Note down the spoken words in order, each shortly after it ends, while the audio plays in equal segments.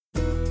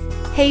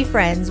Hey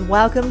friends,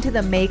 welcome to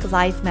the Make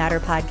Life Matter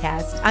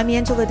podcast. I'm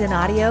Angela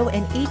Donadio,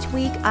 and each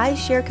week I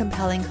share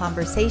compelling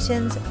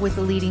conversations with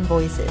leading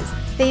voices.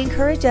 They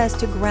encourage us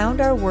to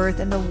ground our worth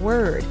in the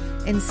Word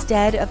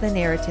instead of the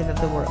narrative of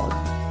the world.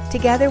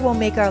 Together we'll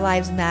make our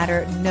lives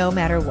matter no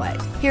matter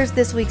what. Here's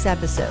this week's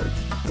episode.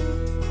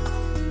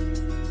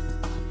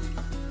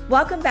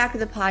 Welcome back to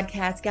the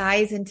podcast,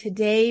 guys. And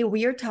today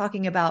we are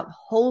talking about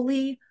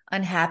holy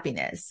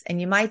unhappiness.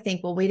 And you might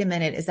think, well, wait a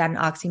minute, is that an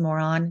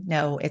oxymoron?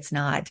 No, it's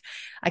not.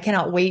 I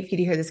cannot wait for you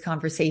to hear this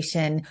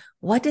conversation.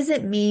 What does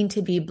it mean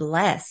to be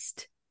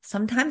blessed?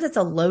 Sometimes it's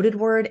a loaded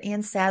word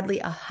and sadly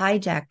a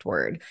hijacked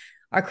word.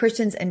 Are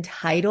Christians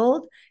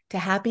entitled to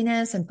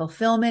happiness and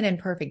fulfillment and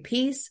perfect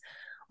peace?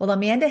 Well,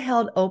 Amanda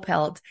Held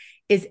Opelt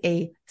is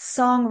a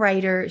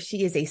songwriter.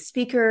 She is a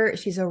speaker.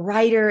 She's a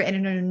writer. And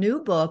in her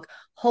new book,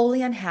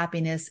 Holy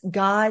Unhappiness,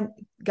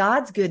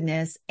 God's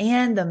Goodness,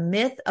 and the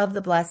Myth of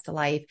the Blessed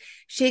Life,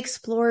 she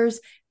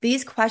explores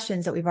these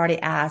questions that we've already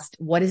asked.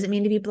 What does it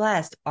mean to be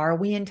blessed? Are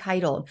we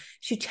entitled?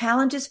 She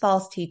challenges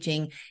false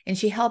teaching, and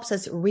she helps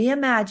us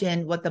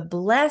reimagine what the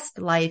blessed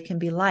life can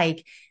be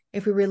like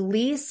if we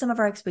release some of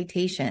our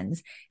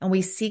expectations and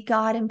we seek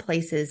God in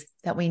places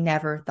that we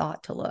never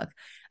thought to look.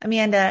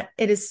 Amanda,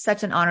 it is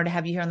such an honor to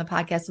have you here on the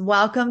podcast.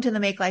 Welcome to the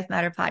Make Life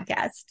Matter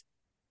podcast.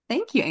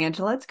 Thank you,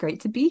 Angela. It's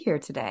great to be here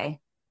today.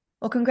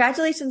 Well,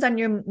 congratulations on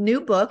your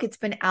new book. It's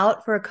been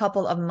out for a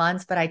couple of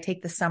months, but I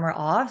take the summer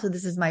off. So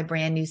this is my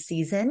brand new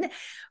season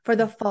for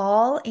the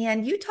fall.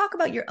 And you talk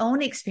about your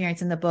own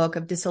experience in the book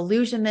of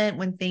disillusionment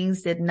when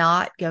things did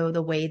not go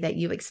the way that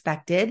you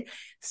expected.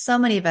 So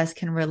many of us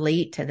can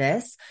relate to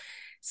this.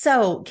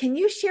 So can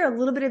you share a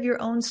little bit of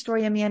your own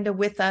story, Amanda,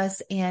 with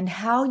us and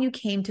how you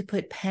came to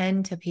put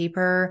pen to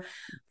paper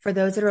for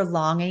those that are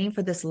longing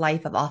for this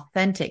life of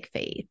authentic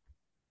faith?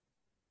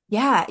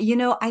 Yeah,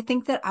 I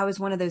think that I was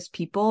one of those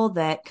people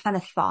that kind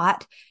of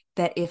thought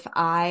that if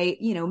I,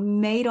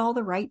 made all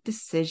the right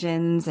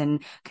decisions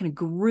and kind of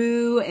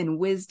grew in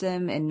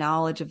wisdom and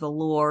knowledge of the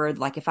Lord,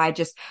 like if I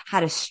just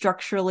had a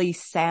structurally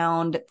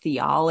sound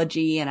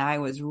theology and I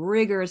was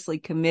rigorously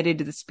committed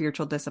to the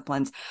spiritual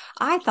disciplines,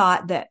 I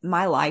thought that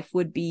my life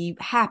would be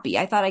happy.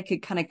 I thought I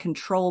could kind of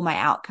control my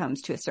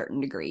outcomes to a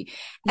certain degree.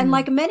 And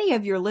like many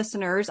of your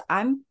listeners,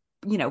 I'm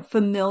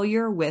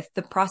familiar with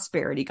the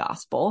prosperity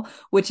gospel,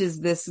 which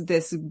is this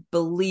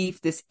belief,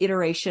 this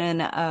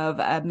iteration of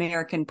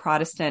American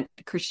Protestant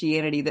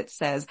Christianity that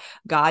says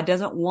God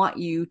doesn't want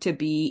you to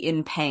be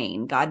in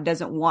pain. God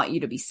doesn't want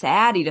you to be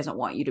sad. He doesn't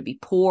want you to be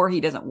poor.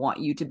 He doesn't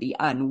want you to be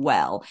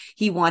unwell.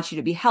 He wants you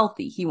to be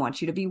healthy. He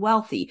wants you to be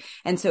wealthy.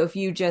 And so if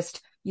you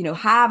just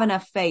have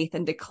enough faith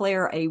and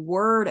declare a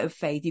word of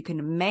faith, you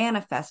can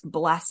manifest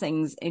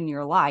blessings in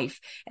your life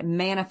and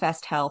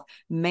manifest health,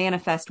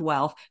 manifest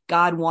wealth.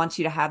 God wants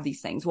you to have these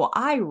things. Well,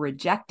 I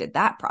rejected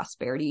that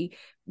prosperity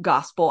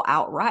gospel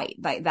outright.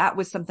 Like that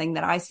was something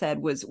that I said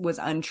was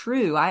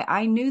untrue.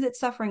 I knew that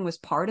suffering was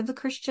part of the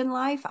Christian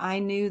life. I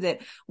knew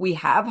that we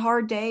have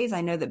hard days. I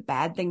know that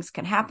bad things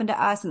can happen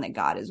to us and that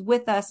God is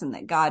with us and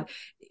that God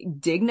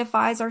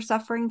dignifies our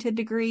suffering to a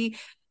degree.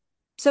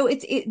 So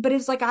but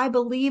it's like I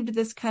believed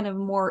this kind of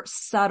more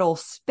subtle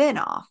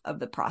spin-off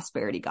of the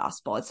prosperity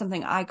gospel. It's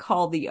something I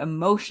call the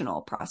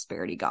emotional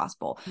prosperity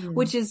gospel,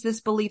 which is this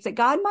belief that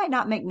God might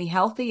not make me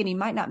healthy and he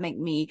might not make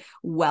me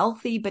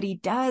wealthy, but he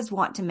does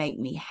want to make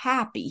me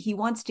happy. He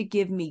wants to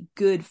give me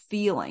good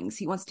feelings.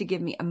 He wants to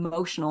give me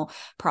emotional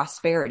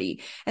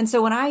prosperity. And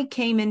so when I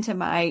came into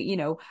my,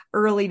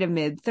 early to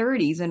mid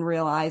 30s and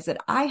realized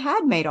that I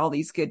had made all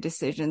these good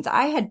decisions,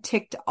 I had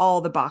ticked all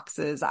the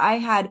boxes, I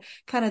had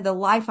kind of the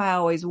life I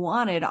always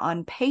wanted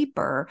on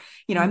paper.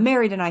 I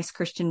married a nice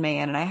Christian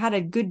man and I had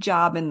a good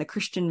job in the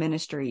Christian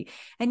ministry.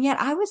 And yet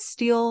I was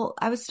still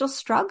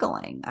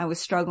struggling. I was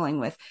struggling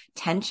with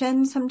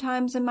tension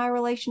sometimes in my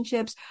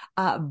relationships,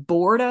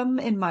 boredom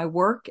in my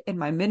work, in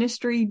my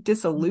ministry,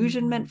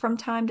 disillusionment from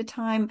time to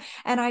time.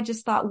 And I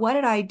just thought, what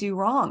did I do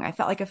wrong? I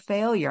felt like a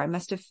failure. I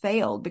must have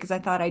failed because I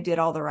thought I did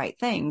all the right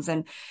things.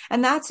 And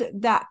that's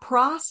that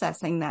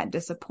processing that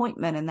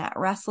disappointment and that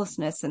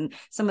restlessness and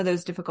some of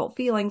those difficult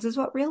feelings is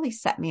what really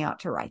set me out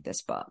to write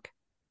this book.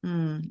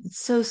 It's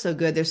so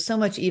good. There's so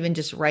much even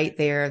just right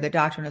there, the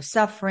doctrine of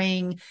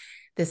suffering,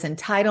 this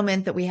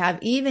entitlement that we have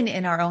even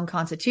in our own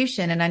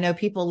Constitution. And I know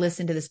people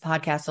listen to this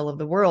podcast all over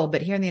the world,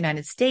 but here in the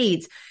United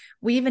States,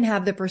 we even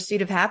have the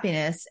pursuit of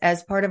happiness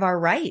as part of our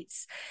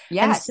rights.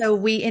 Yes. And so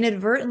we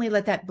inadvertently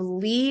let that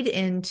bleed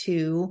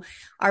into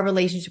our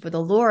relationship with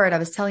the Lord. I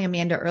was telling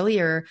Amanda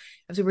earlier,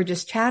 as we were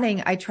just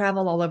chatting, I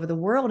travel all over the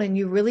world and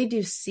you really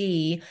do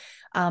see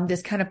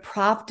this kind of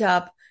propped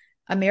up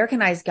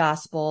Americanized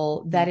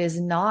gospel that is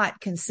not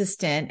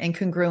consistent and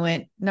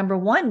congruent, number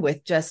one,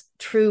 with just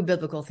true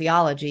biblical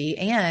theology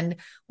and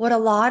what a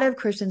lot of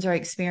Christians are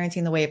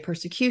experiencing in the way of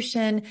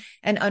persecution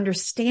and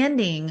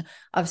understanding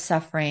of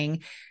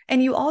suffering.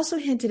 And you also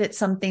hinted at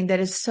something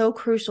that is so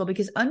crucial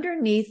because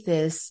underneath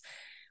this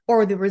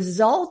or the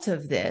result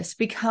of this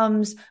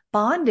becomes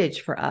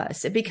bondage for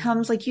us. It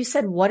becomes, like you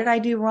said, what did I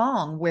do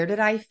wrong? Where did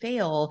I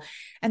fail?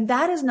 And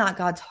that is not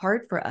God's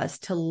heart for us,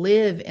 to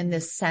live in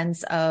this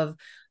sense of,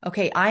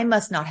 okay, I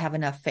must not have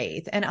enough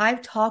faith. And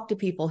I've talked to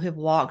people who've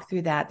walked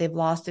through that. They've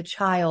lost a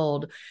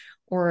child,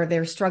 or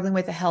they're struggling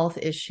with a health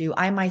issue.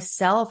 I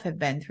myself have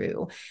been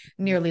through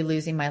nearly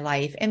losing my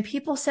life. And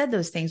people said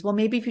those things. Well,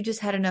 maybe if you just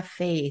had enough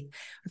faith,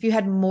 or if you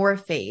had more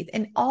faith.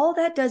 And all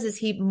that does is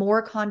heap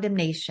more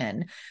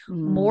condemnation,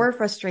 more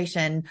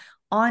frustration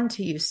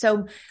onto you.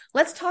 So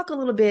let's talk a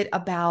little bit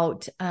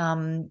about,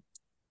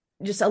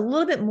 just a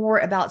little bit more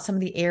about some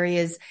of the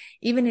areas,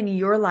 even in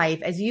your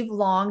life, as you've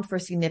longed for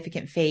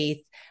significant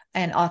faith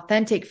and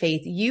authentic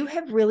faith, you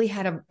have really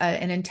had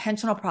an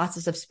intentional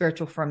process of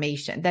spiritual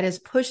formation that has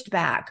pushed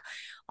back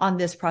on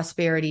this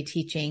prosperity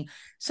teaching.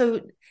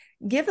 So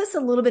give us a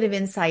little bit of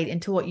insight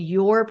into what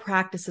your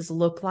practices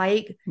look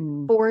like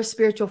for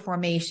spiritual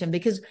formation,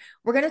 because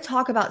we're going to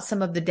talk about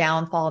some of the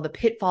downfall, the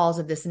pitfalls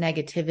of this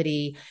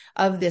negativity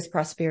of this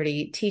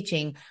prosperity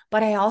teaching.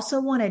 But I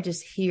also want to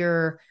just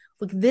hear,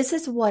 look, this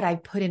is what I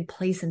put in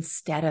place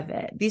instead of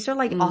it. These are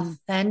like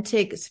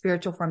authentic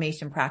spiritual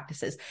formation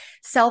practices.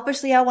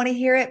 Selfishly, I want to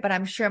hear it, but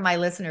I'm sure my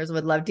listeners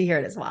would love to hear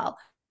it as well.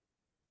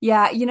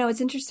 Yeah.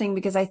 It's interesting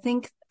because I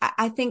think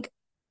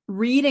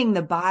reading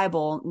the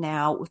Bible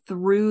now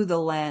through the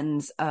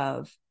lens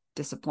of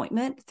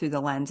disappointment, through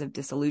the lens of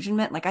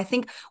disillusionment. Like, I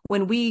think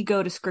when we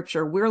go to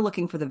scripture, we're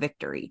looking for the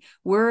victory.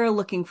 We're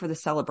looking for the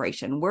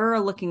celebration. We're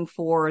looking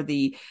for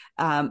the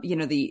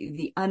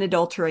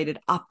unadulterated,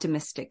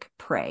 optimistic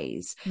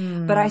praise.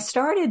 But I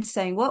started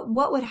saying,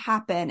 what would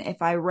happen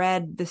if I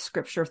read the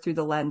scripture through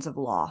the lens of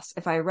loss,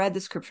 if I read the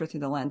scripture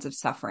through the lens of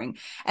suffering?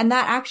 And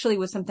that actually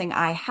was something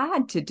I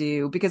had to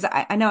do, because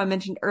I know I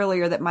mentioned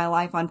earlier that my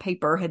life on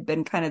paper had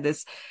been kind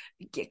of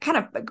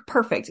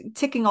perfect,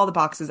 ticking all the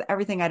boxes,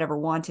 everything I'd ever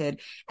wanted,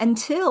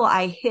 until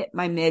I hit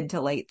my mid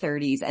to late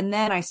 30s. And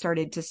then I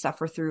started to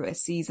suffer through a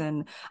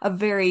season of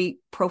very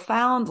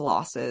profound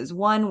losses.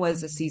 One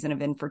was a season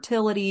of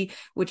infertility,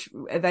 which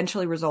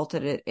eventually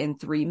resulted in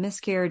 3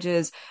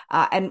 miscarriages.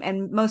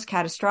 And most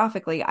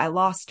catastrophically, I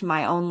lost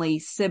my only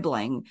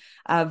sibling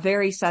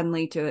very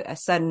suddenly to a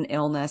sudden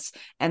illness.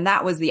 And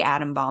that was the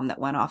atom bomb that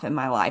went off in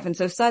my life. And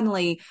so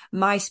suddenly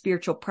my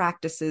spiritual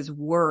practices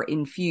were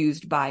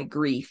infused by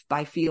grief,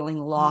 by feeling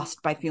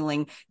lost, by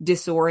feeling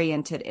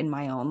disoriented in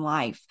my own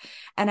life.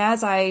 And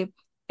as I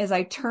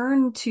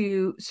turn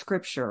to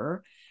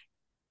scripture,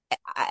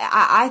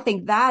 I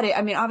think that,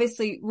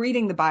 obviously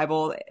reading the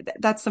Bible,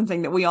 that's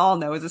something that we all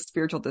know is a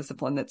spiritual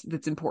discipline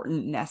that's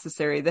important,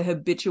 necessary, the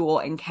habitual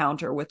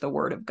encounter with the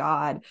word of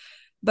God.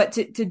 But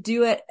to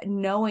do it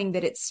knowing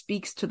that it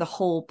speaks to the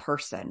whole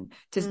person,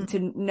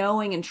 to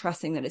knowing and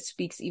trusting that it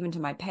speaks even to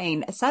my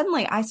pain.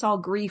 Suddenly I saw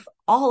grief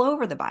all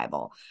over the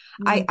Bible.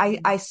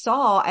 I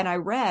saw and I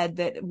read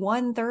that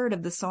 1/3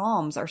 of the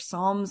Psalms are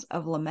Psalms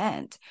of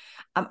lament.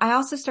 I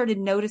also started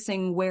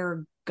noticing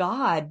where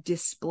God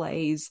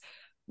displays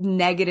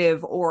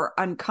negative or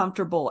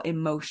uncomfortable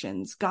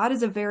emotions. God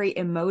is a very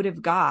emotive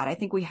God. I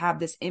think we have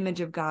this image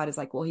of God as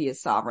like, well, he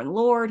is sovereign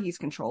Lord. He's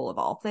control of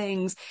all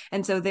things.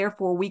 And so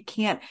therefore we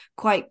can't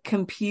quite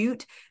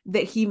compute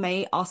that he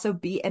may also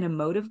be an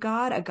emotive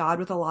God, a God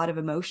with a lot of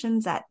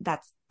emotions.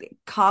 That's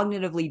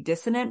cognitively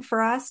dissonant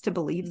for us to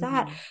believe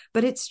that,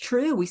 but it's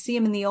true. We see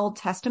him in the Old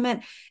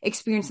Testament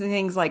experiencing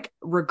things like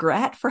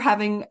regret for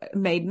having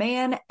made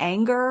man,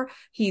 anger.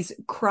 He's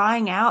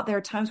crying out. There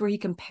are times where he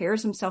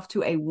compares himself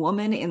to a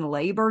woman in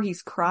labor.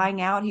 He's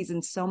crying out. He's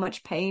in so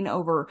much pain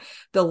over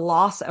the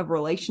loss of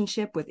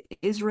relationship with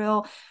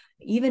Israel.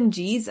 Even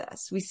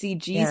Jesus, we see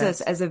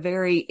Jesus as a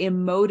very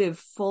emotive,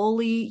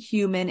 fully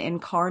human,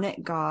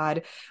 incarnate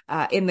God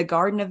in the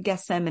Garden of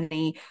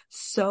Gethsemane,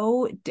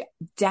 so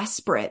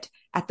desperate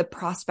at the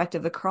prospect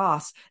of the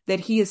cross that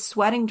he is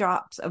sweating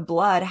drops of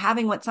blood,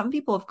 having what some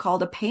people have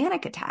called a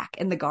panic attack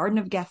in the Garden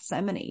of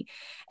Gethsemane.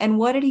 And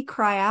what did he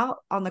cry out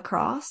on the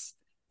cross?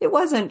 It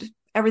wasn't,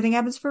 everything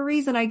happens for a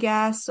reason, I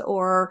guess,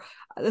 or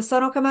the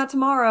sun will come out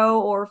tomorrow,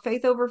 or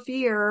faith over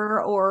fear,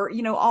 or,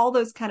 all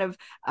those kind of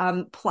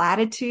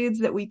platitudes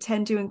that we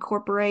tend to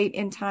incorporate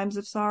in times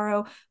of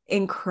sorrow.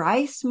 In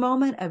Christ's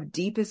moment of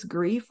deepest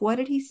grief, what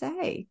did he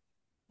say?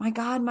 My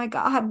God,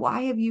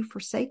 why have you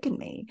forsaken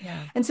me?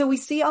 Yeah. And so we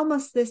see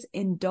almost this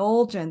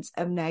indulgence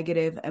of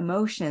negative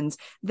emotions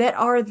that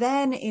are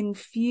then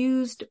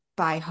infused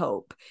by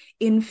hope,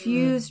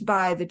 infused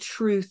by the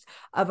truth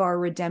of our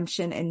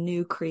redemption and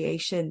new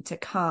creation to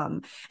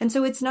come. And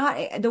so it's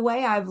not the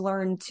way I've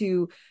learned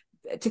to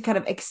kind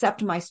of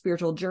accept my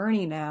spiritual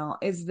journey now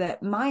is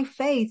that my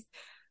faith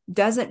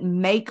doesn't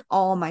make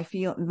all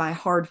my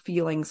hard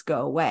feelings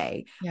go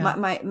away.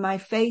 Yeah. My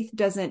faith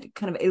doesn't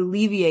kind of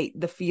alleviate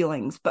the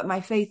feelings, but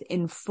my faith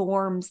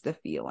informs the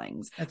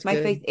feelings. That's my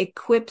good. faith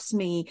equips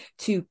me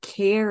to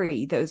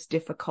carry those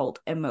difficult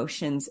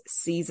emotions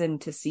season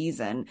to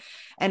season.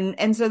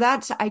 And so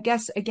that's, I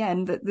guess,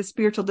 again, the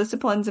spiritual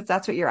disciplines, if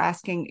that's what you're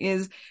asking,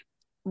 is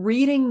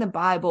reading the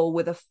Bible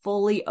with a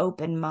fully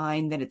open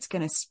mind that it's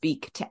going to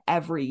speak to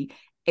every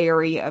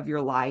area of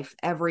your life,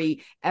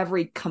 every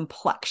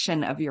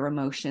complexion of your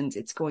emotions,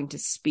 it's going to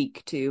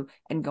speak to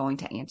and going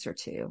to answer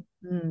to.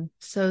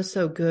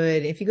 So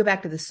good. If you go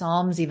back to the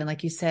Psalms, even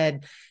like you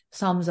said,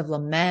 Psalms of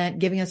lament,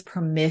 giving us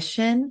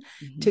permission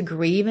to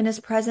grieve in his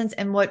presence.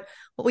 And what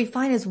we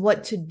find is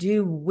what to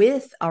do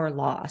with our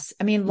loss.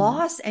 I mean,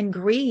 loss and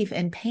grief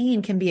and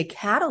pain can be a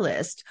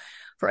catalyst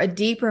for a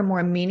deeper,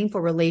 more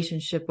meaningful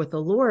relationship with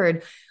the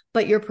Lord.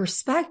 But your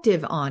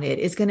perspective on it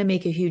is going to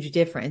make a huge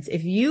difference.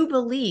 If you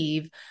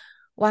believe,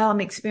 wow,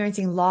 I'm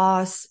experiencing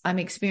loss, I'm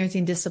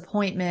experiencing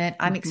disappointment,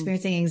 I'm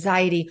experiencing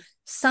anxiety,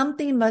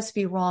 something must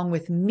be wrong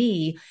with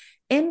me.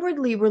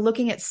 Inwardly, we're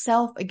looking at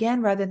self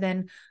again, rather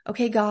than,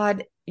 okay,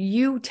 God,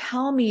 you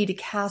tell me to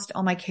cast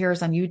all my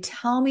cares on you.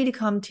 Tell me to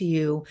come to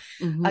you.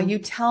 You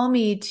tell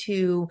me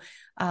to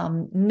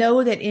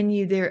know that in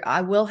you there,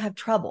 I will have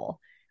trouble,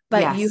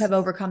 but you have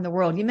overcome the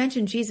world. You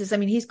mentioned Jesus. I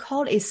mean, he's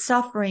called a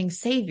suffering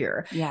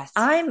savior. Yes.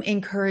 I'm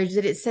encouraged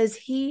that it says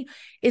he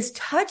is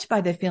touched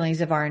by the feelings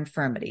of our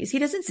infirmities. He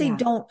doesn't say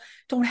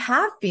don't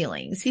have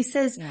feelings. He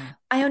says,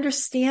 I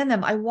understand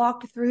them. I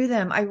walked through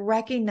them. I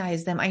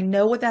recognize them. I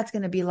know what that's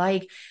going to be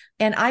like.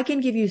 And I can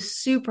give you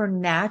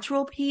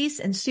supernatural peace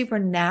and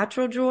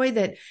supernatural joy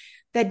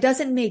that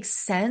doesn't make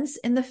sense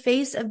in the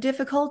face of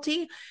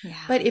difficulty.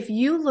 But if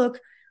you look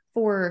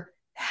for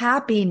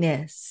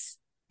happiness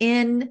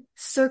in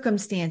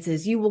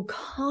circumstances, you will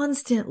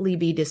constantly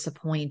be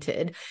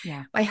disappointed.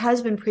 My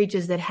husband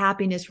preaches that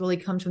happiness really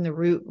comes from the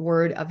root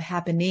word of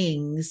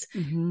happenings,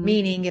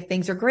 meaning if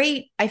things are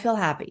great, I feel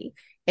happy.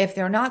 If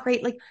they're not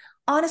great, like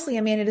honestly,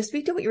 Amanda, to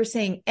speak to what you were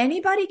saying,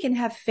 anybody can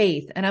have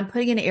faith, and I'm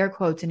putting in air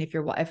quotes, and if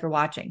you're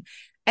watching,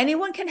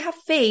 anyone can have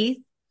faith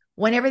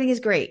when everything is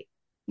great.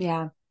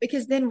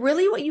 Because then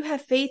really what you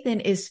have faith in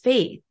is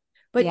faith.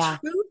 But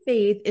true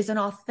faith is an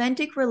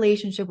authentic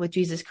relationship with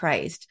Jesus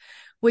Christ,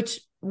 which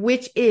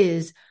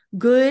is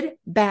good,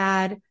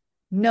 bad,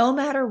 no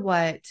matter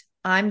what,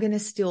 I'm going to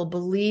still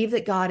believe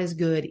that God is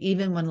good,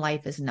 even when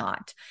life is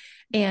not.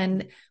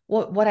 And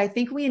what I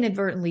think we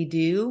inadvertently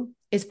do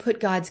is put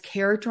God's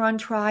character on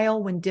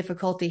trial when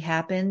difficulty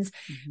happens,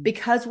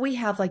 because we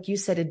have, like you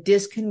said, a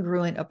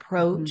discongruent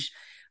approach.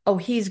 Oh,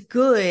 he's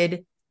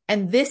good,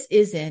 and this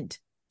isn't.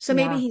 So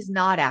maybe he's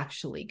not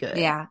actually good.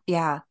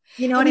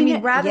 You know what I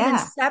mean? Rather than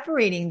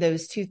separating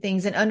those two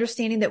things and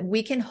understanding that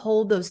we can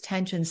hold those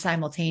tensions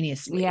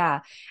simultaneously.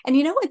 And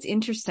you know, what's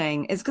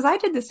interesting is because I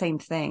did the same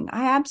thing.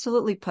 I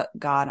absolutely put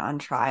God on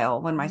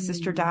trial when my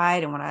sister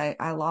died and when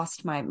I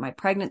lost my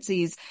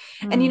pregnancies.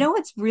 And you know,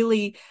 what's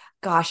really,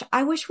 gosh,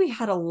 I wish we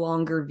had a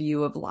longer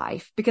view of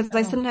life, because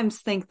I sometimes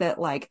think that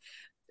like,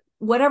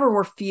 whatever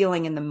we're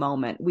feeling in the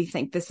moment, we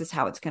think this is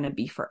how it's going to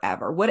be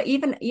forever. What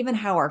even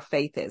how our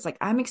faith is, like,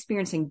 I'm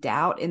experiencing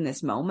doubt in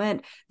this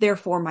moment.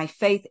 Therefore, my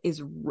faith is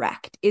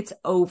wrecked. It's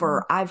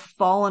over. I've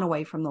fallen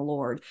away from the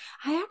Lord.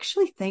 I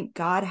actually think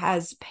God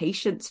has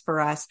patience for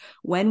us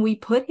when we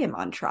put him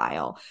on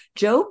trial.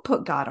 Job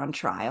put God on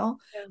trial.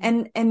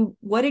 And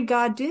what did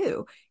God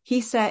do?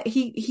 He said,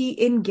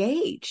 he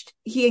engaged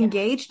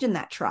in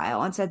that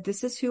trial and said,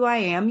 this is who I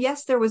am.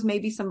 Yes, there was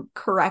maybe some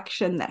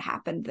correction that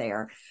happened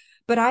there.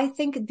 But I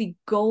think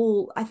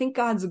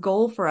God's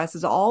goal for us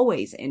is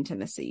always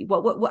intimacy.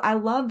 What I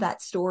love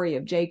that story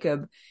of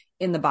Jacob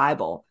in the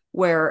Bible,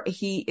 where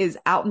he is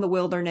out in the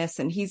wilderness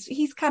and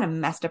he's kind of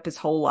messed up his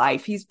whole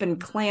life. He's been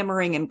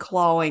clamoring and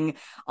clawing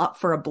up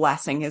for a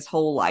blessing his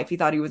whole life. He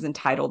thought he was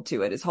entitled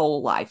to it his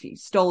whole life. He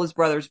stole his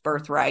brother's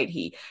birthright.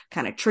 He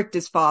kind of tricked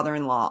his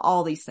father-in-law,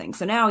 all these things.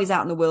 So now he's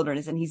out in the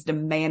wilderness and he's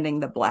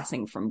demanding the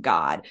blessing from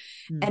God.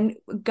 And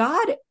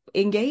God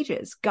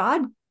engages.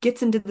 God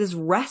gets into this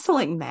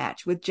wrestling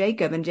match with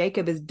Jacob, and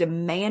Jacob is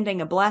demanding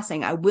a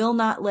blessing. I will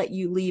not let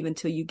you leave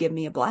until you give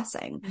me a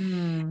blessing.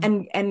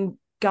 And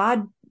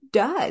God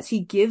does.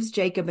 He gives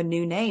Jacob a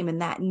new name,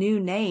 and that new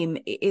name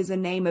is a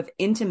name of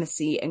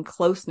intimacy and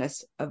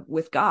closeness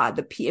with God.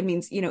 It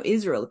means, you know,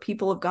 Israel, the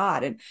people of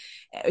God, and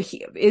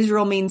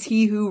Israel means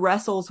he who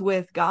wrestles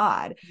with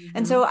God.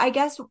 And so I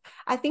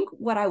think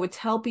what I would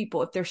tell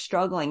people, if they're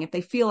struggling, if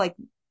they feel like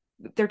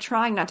they're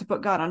trying not to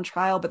put God on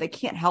trial, but they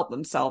can't help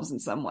themselves in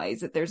some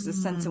ways, that there's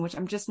this sense in which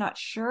I'm just not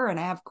sure, and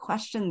I have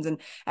questions, and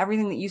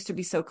everything that used to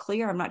be so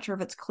clear, I'm not sure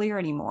if it's clear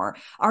anymore.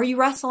 Are you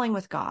wrestling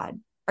with God?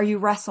 Are you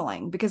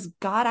wrestling? Because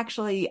God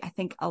actually, I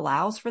think,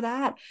 allows for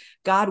that.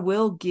 God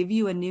will give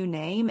you a new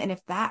name. And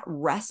if that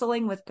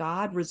wrestling with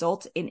God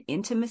results in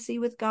intimacy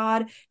with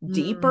God,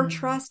 deeper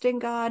trust in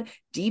God,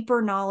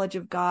 deeper knowledge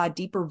of God,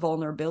 deeper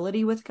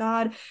vulnerability with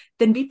God,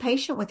 then be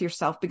patient with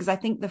yourself, because I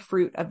think the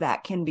fruit of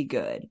that can be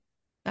good.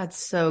 That's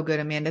so good,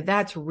 Amanda.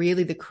 That's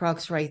really the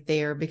crux right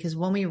there, because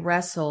when we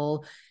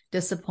wrestle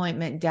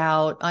disappointment,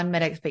 doubt,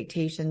 unmet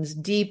expectations,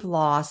 deep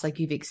loss, like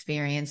you've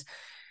experienced,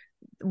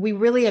 we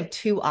really have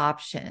two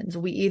options.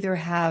 We either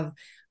have,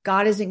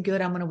 God isn't good,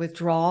 I'm going to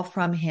withdraw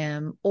from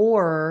him,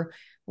 or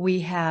we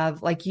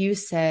have, like you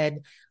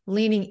said,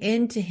 leaning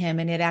into him,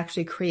 and it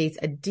actually creates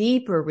a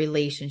deeper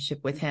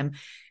relationship with him.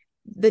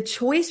 The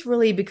choice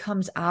really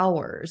becomes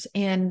ours.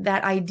 And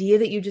that idea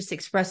that you just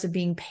expressed of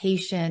being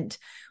patient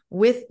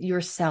with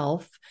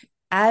yourself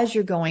as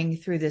you're going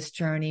through this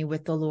journey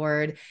with the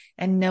Lord,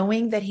 and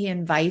knowing that he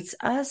invites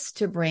us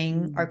to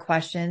bring our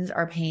questions,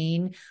 our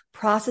pain,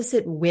 process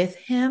it with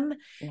him.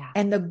 Yeah.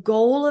 And the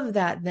goal of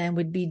that then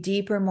would be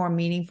deeper, more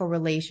meaningful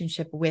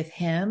relationship with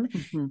him,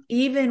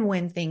 even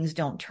when things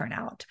don't turn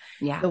out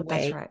the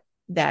way that's right.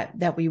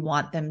 that we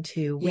want them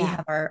to. We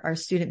have our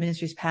student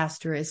ministries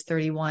pastor is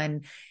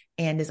 31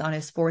 and is on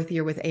his 4th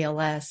year with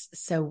ALS.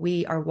 So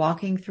we are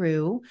walking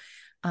through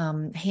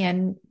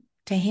hand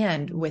to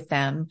hand with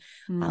them,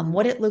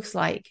 what it looks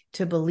like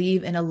to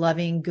believe in a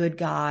loving, good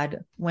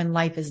God when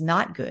life is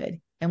not good.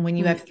 And when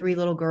you have 3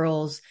 little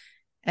girls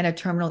and a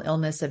terminal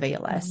illness of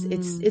ALS,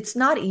 it's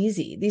not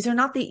easy. These are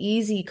not the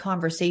easy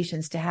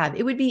conversations to have.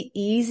 It would be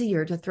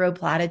easier to throw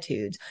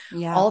platitudes.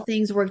 All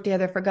things work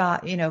together for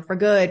God, for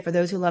good, for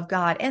those who love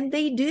God. And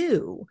they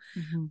do,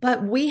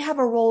 but we have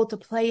a role to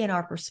play in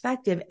our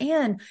perspective,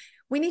 and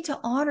we need to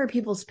honor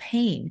people's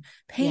pain.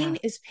 Pain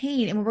is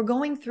pain. And when we're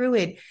going through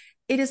it,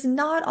 it is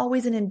not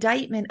always an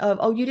indictment of,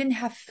 oh, you didn't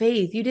have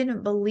faith. You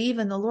didn't believe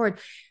in the Lord.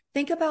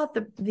 Think about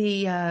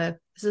the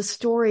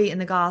story in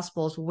the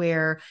Gospels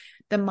where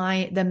the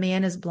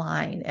man is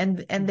blind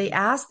and they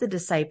ask the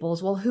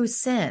disciples, well, who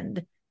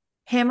sinned,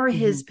 him or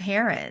his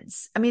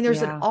parents? I mean,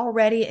 there's an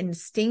already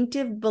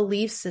instinctive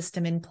belief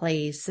system in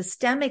place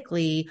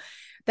systemically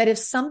that if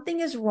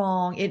something is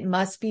wrong, it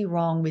must be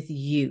wrong with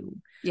you.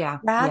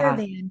 Rather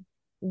than,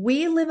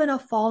 we live in a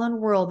fallen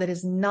world that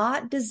is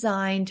not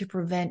designed to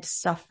prevent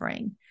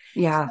suffering.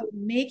 So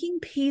making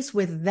peace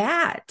with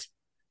that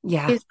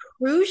is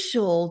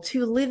crucial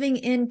to living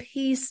in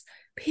peace,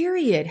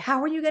 period.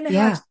 How are you going to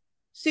have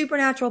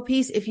supernatural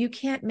peace if you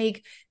can't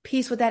make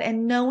peace with that?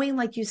 And knowing,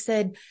 like you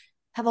said,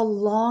 have a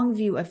long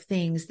view of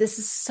things. This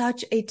is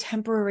such a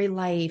temporary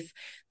life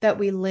that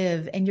we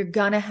live, and you're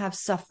going to have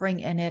suffering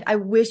in it. I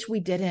wish we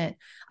didn't.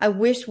 I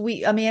wish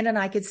Amanda and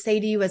I could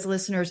say to you as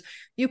listeners,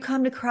 you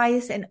come to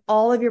Christ and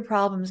all of your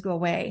problems go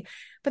away.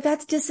 But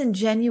that's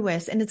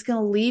disingenuous, and it's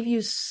going to leave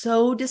you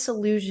so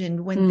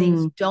disillusioned when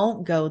things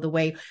don't go the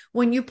way,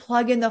 when you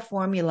plug in the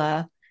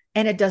formula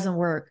and it doesn't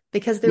work,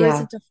 because there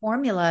isn't a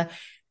formula.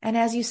 And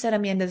as you said,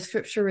 Amanda, the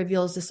scripture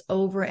reveals this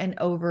over and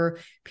over,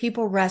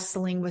 people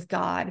wrestling with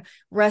God,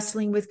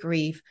 wrestling with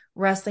grief,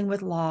 wrestling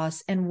with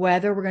loss, and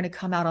whether we're going to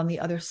come out on the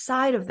other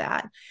side of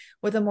that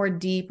with a more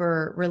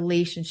deeper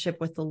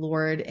relationship with the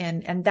Lord.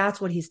 And that's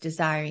what he's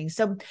desiring.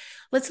 So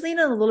let's lean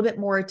in a little bit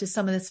more to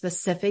some of the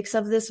specifics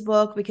of this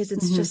book, because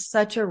it's just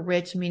such a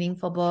rich,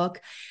 meaningful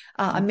book.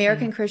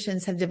 American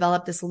Christians have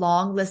developed this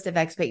long list of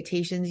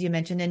expectations. You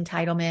mentioned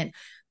entitlement,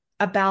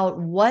 about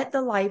what the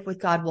life with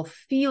God will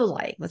feel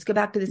like. Let's go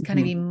back to this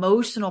kind of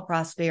emotional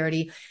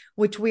prosperity,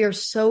 which we are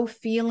so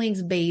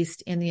feelings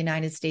based in the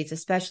United States,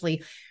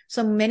 especially.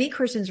 So many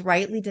Christians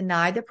rightly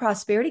deny the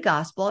prosperity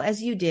gospel,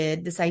 as you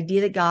did, this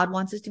idea that God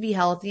wants us to be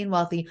healthy and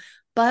wealthy,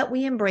 but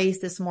we embrace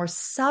this more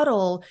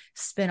subtle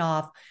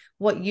spinoff,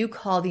 what you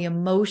call the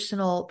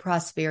emotional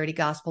prosperity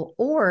gospel,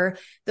 or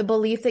the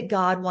belief that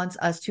God wants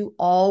us to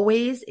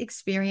always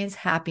experience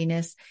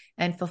happiness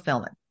and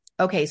fulfillment.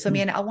 Okay, so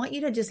Amanda, I want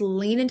you to just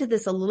lean into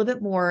this a little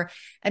bit more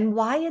and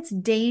why it's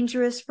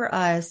dangerous for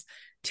us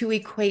to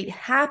equate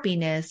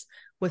happiness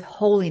with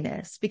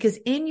holiness, because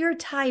in your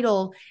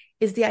title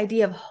is the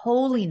idea of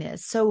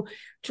holiness. So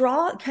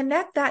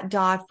connect that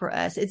dot for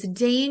us. It's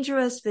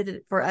dangerous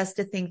for us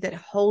to think that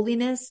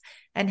holiness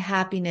and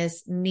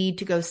happiness need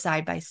to go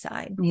side by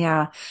side.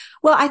 Yeah.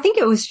 Well, I think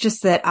it was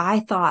just that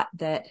I thought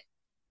that,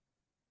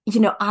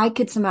 I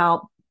could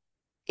somehow,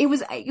 it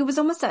was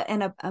almost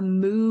a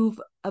move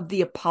of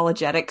the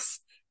apologetics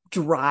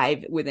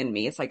drive within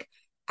me. It's like,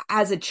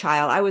 as a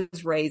child, I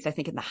was raised, I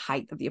think, in the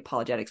height of the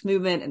apologetics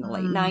movement in the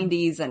late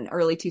 90s and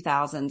early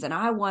 2000s. And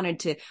I wanted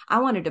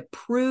to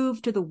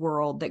prove to the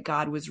world that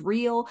God was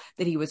real,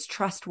 that he was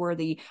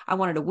trustworthy. I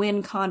wanted to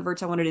win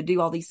converts. I wanted to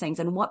do all these things.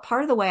 And what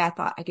part of the way I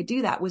thought I could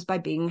do that was by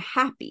being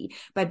happy,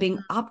 by being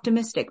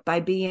optimistic, by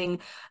getting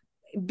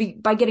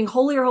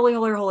holier,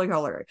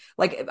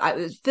 like I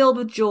was filled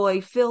with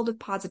joy, filled with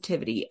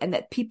positivity, and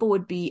that people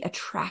would be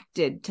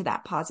attracted to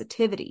that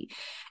positivity.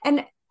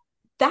 And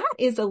that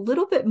is a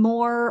little bit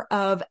more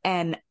of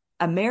an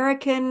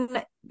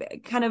American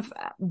kind of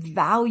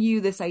value,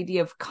 this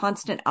idea of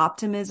constant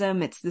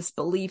optimism. It's this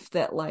belief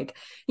that, like,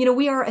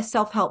 we are a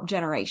self-help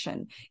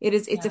generation.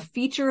 It's a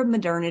feature of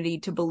modernity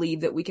to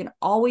believe that we can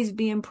always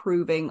be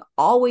improving,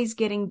 always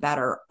getting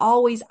better,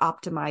 always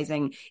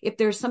optimizing. If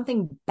there's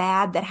something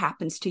bad that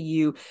happens to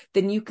you,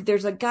 then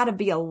there's got to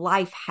be a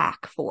life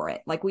hack for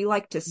it. Like, we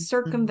like to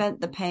circumvent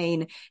the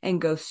pain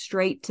and go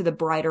straight to the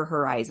brighter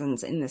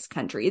horizons in this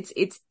country.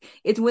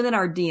 It's within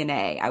our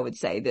DNA, I would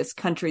say, this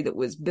country that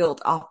was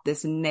built off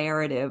this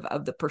narrative narrative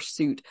of the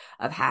pursuit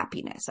of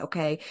happiness.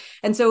 Okay.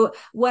 And so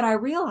what I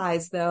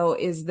realized though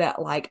is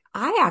that like,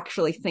 I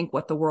actually think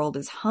what the world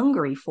is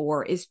hungry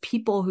for is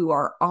people who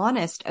are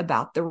honest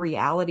about the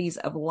realities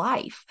of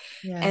life.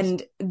 Yes.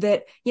 And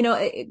that, you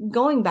know,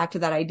 going back to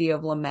that idea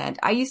of lament,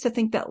 I used to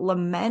think that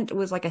lament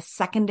was like a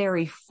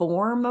secondary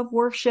form of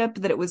worship,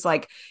 that it was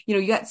like, you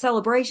know, you got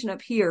celebration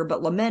up here,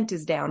 but lament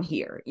is down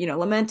here. You know,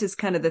 lament is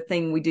kind of the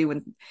thing we do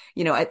when,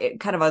 you know,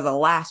 kind of as a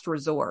last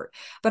resort.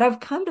 But I've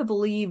come to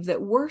believe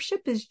that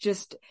worship is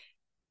just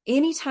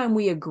anytime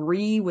we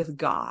agree with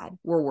God,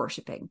 we're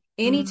worshiping.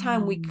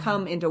 Anytime we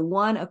come into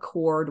one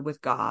accord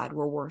with God,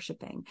 we're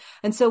worshiping.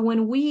 And so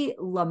when we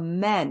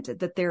lament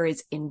that there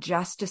is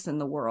injustice in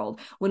the world,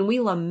 when we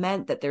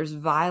lament that there's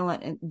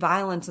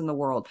violence in the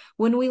world,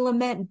 when we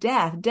lament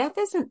death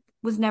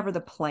was never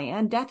the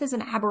plan. Death is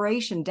an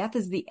aberration. Death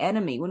is the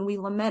enemy. When we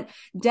lament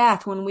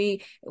death, when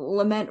we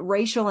lament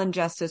racial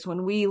injustice,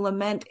 when we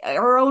lament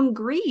our own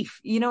grief,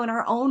 you know, and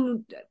our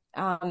own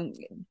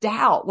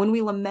doubt, when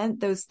we lament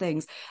those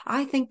things,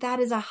 I think that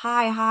is a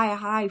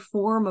high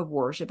form of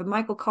worship. And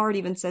Michael Card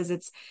even says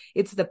it's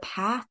the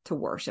path to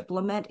worship.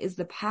 Lament is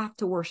the path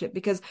to worship,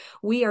 because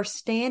we are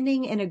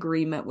standing in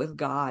agreement with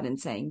God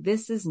and saying,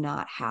 this is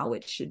not how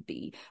it should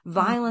be.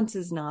 Violence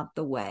is not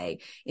the way.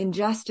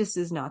 Injustice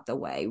is not the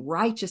way.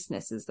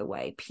 Righteousness is the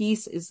way.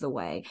 Peace is the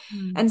way.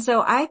 And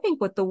so I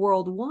think what the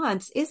world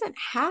wants isn't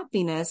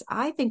happiness.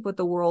 I think what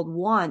the world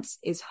wants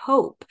is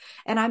hope.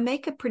 And I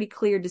make a pretty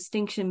clear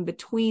distinction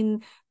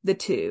between the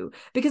two,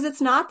 because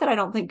it's not that I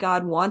don't think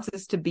God wants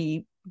us to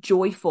be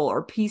joyful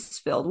or peace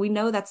filled. We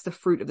know that's the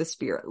fruit of the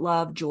Spirit: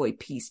 love, joy,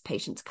 peace,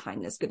 patience,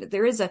 kindness, goodness.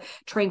 There is a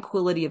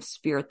tranquility of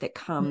spirit that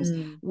comes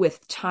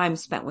with time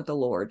spent with the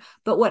Lord.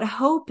 But what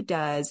hope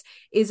does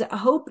is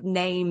hope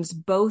names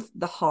both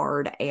the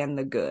hard and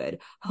the good.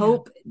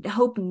 Hope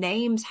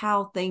names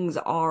how things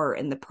are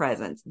in the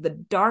present, the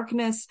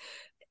darkness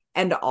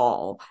and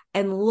all,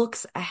 and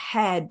looks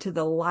ahead to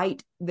the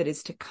light that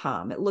is to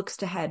come. It looks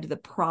ahead to the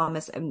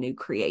promise of new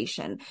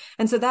creation.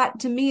 And so that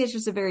to me is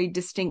just a very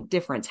distinct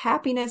difference.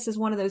 Happiness is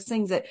one of those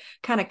things that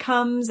kind of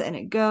comes and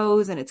it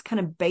goes, and it's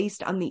kind of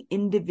based on the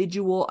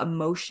individual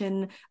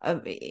emotion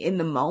in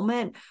the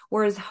moment.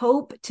 Whereas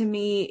hope to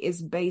me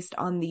is based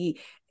on the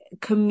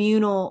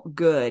communal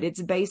good.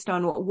 It's based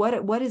on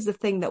what is the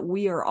thing that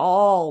we are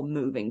all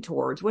moving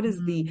towards? What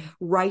is the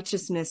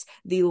righteousness,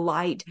 the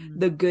light,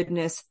 the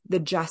goodness, the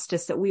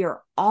justice that we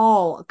are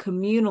all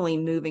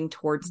communally moving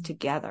towards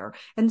together?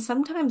 And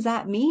sometimes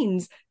that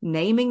means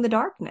naming the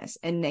darkness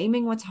and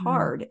naming what's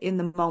hard in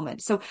the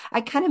moment. So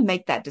I kind of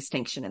make that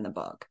distinction in the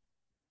book.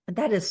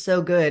 That is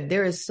so good.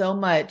 There is so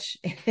much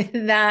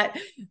that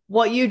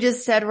what you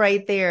just said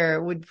right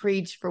there would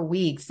preach for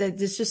weeks.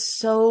 It's just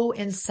so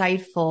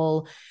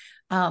insightful.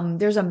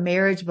 There's a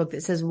marriage book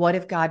that says, what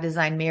if God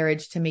designed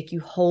marriage to make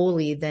you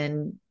holy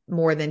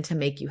more than to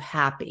make you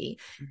happy?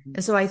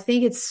 And so I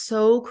think it's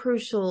so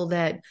crucial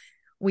that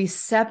we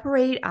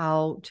separate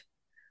out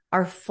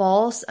our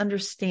false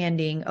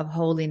understanding of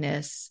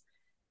holiness,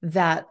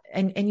 that,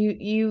 and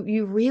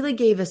you really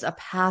gave us a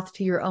path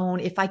to your own.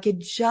 If I could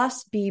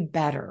just be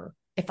better,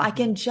 if I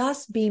can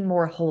just be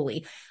more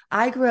holy.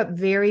 I grew up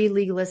very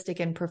legalistic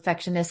and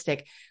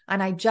perfectionistic,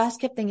 and I just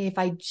kept thinking, if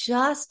I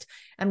just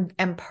am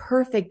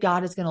perfect,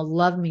 God is going to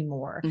love me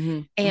more.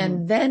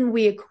 And then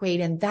we equate,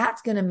 and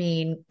that's going to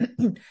mean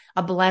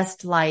a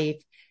blessed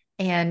life.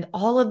 And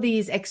all of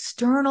these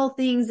external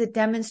things that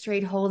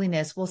demonstrate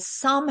holiness will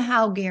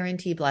somehow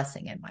guarantee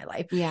blessing in my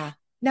life. Yeah.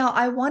 Now,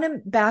 I want to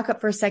back up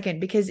for a second,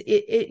 because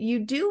you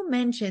do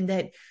mention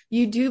that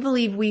you do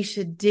believe we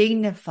should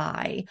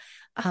dignify,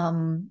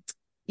 that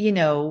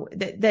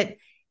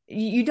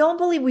you don't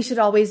believe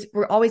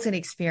we're always going to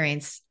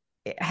experience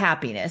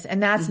happiness.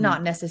 And that's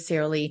not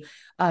necessarily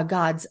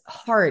God's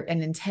heart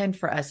and intent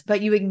for us,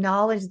 but you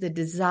acknowledge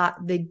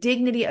the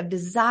dignity of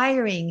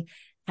desiring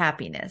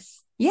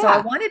happiness. Yeah. So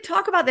I want to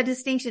talk about the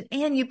distinction,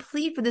 and you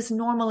plead for this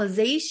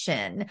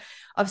normalization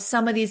of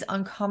some of these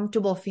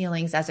uncomfortable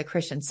feelings as a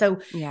Christian. So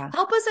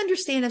help us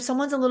understand if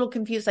someone's a little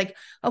confused, like,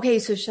 okay,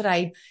 so should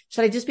I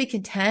just be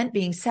content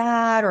being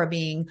sad or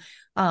being,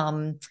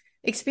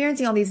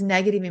 experiencing all these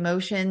negative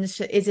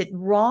emotions? Is it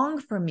wrong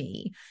for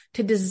me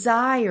to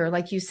desire,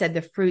 like you said,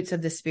 the fruits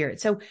of the Spirit?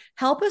 So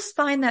help us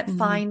find that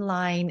fine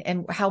line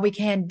and how we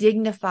can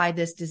dignify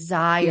this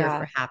desire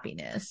for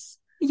happiness.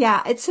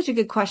 Yeah, it's such a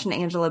good question,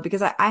 Angela,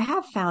 because I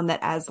have found that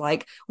as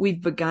like we've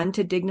begun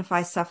to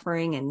dignify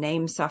suffering and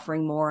name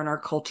suffering more in our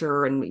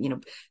culture, and, you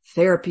know,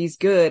 therapy's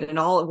good and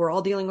we're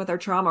all dealing with our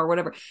trauma or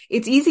whatever.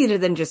 It's easy to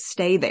then just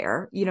stay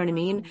there. You know what I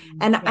mean?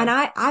 And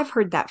I've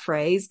heard that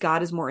phrase,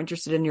 God is more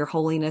interested in your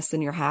holiness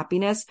than your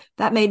happiness.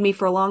 That made me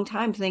for a long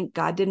time think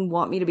God didn't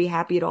want me to be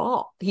happy at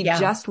all. He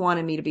just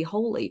wanted me to be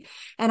holy.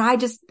 And I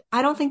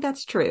don't think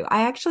that's true.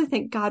 I actually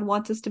think God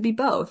wants us to be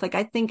both. Like,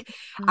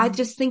 I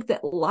just think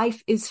that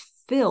life is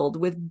filled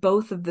with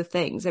both of the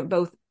things, and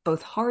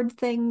both hard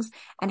things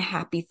and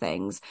happy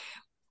things.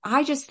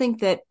 I just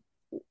think that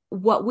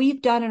what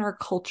we've done in our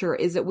culture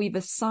is that we've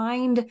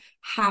assigned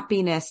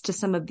happiness to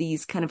some of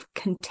these kind of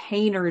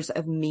containers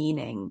of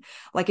meaning.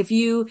 Like if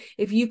you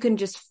can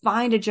just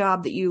find a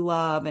job that you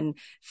love and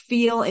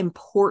feel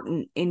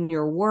important in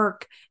your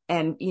work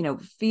and,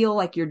 feel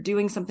like you're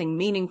doing something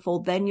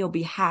meaningful, then you'll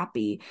be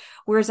happy.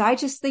 Whereas I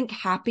just think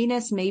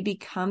happiness maybe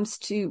comes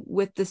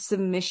with the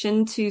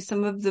submission to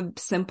some of the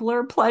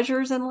simpler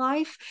pleasures in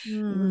life,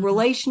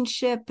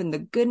 relationship and the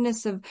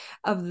goodness of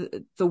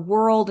the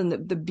world and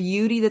the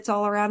beauty that's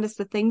all around us,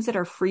 the things that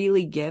are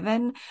freely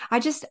given.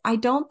 I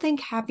don't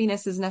think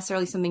happiness is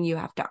necessarily something you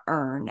have to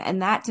earn.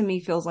 And that to me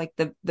feels like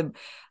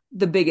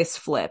the biggest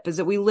flip, is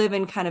that we live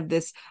in kind of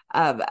this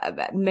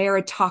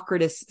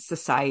meritocratic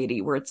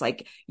society where it's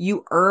like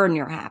you earn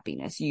your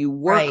happiness, you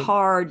work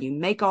hard, you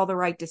make all the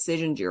right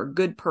decisions, you're a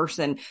good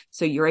person,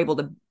 so you're able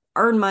to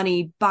earn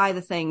money, buy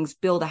the things,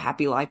 build a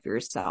happy life for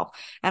yourself.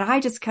 And I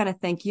just kind of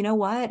think, you know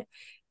what?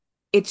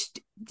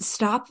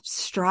 Stop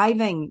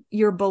striving.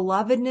 Your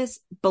belovedness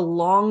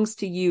belongs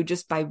to you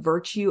just by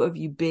virtue of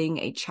you being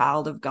a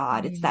child of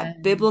God. It's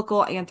that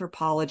biblical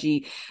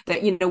anthropology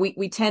that,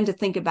 we tend to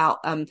think about,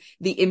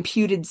 the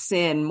imputed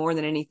sin more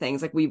than anything.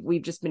 It's like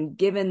we've just been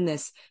given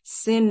this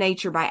sin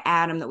nature by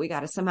Adam that we got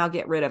to somehow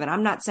get rid of. And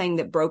I'm not saying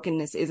that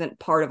brokenness isn't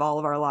part of all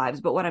of our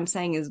lives, but what I'm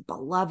saying is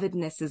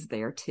belovedness is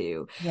there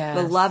too. Yes.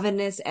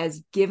 Belovedness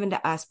as given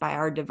to us by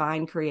our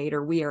divine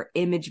creator. We are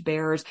image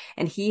bearers,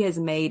 and he has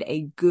made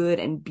a good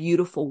and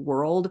beautiful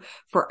world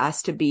for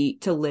us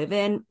to live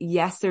in.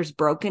 Yes, there's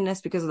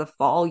brokenness because of the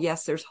fall.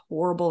 Yes, there's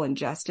horrible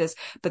injustice,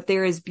 but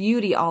there is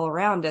beauty all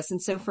around us.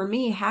 And so for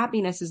me,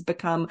 happiness has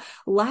become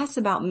less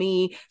about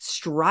me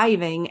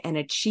striving and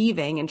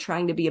achieving and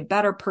trying to be a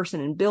better person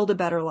and build a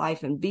better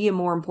life and be a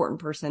more important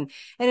person.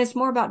 And it's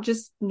more about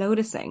just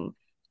noticing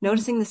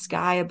the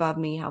sky above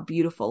me, how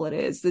beautiful it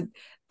is,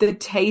 the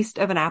taste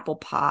of an apple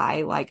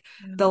pie, like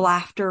the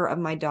laughter of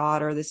my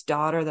daughter, this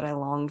daughter that I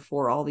longed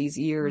for all these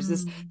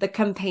years, the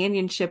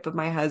companionship of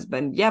my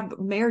husband. Yeah,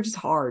 but marriage is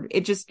hard.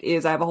 It just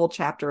is. I have a whole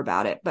chapter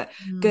about it, but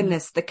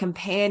goodness, the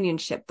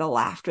companionship, the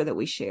laughter that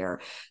we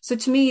share. So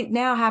to me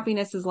now,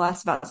 happiness is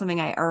less about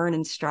something I earn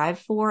and strive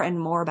for and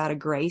more about a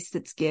grace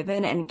that's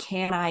given. And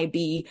can I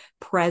be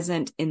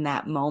present in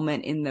that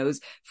moment, in those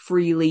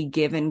freely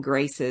given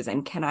graces?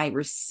 And can I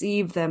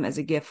receive them as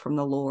a gift from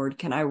the Lord?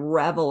 Can I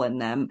revel in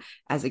them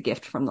as a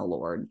gift from the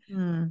Lord?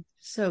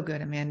 So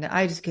good, Amanda.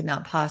 I just could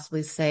not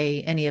possibly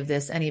say any of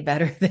this any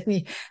better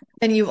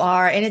than you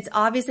are. And it's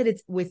obvious that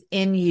it's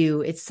within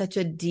you. It's such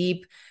a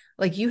deep,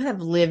 like you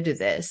have lived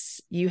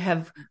this, you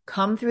have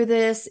come through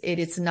this.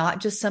 It's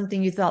not just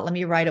something you thought, let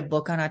me write a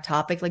book on a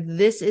topic. Like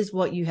this is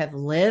what you have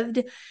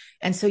lived.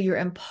 And so you're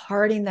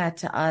imparting that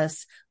to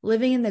us,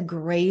 living in the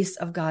grace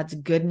of God's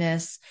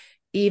goodness,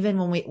 even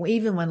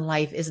when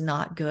life is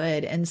not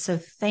good. And so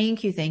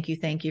thank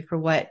you for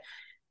what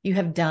you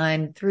have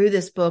done through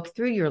this book,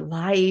 through your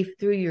life,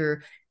 through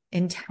your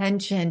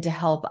intention to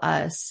help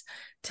us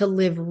to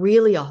live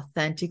really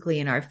authentically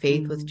in our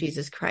faith with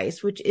Jesus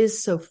Christ, which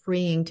is so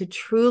freeing to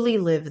truly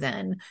live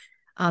then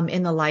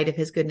in the light of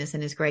his goodness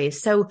and his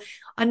grace. So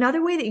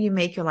another way that you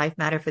make your life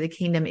matter for the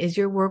kingdom is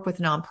your work with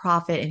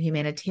nonprofit and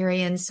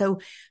humanitarians. So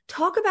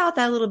talk about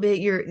that a little bit,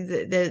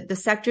 the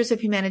sectors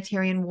of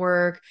humanitarian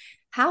work.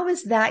 How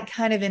has that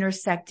kind of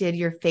intersected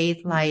your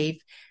faith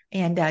life?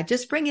 And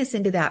just bring us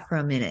into that for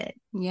a minute.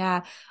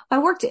 Yeah. I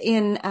worked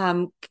in,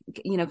 kind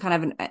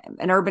of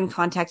an urban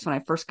context when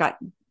I first got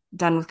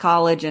done with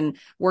college, and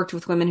worked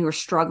with women who were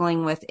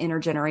struggling with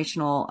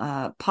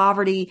intergenerational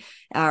poverty,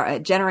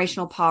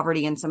 generational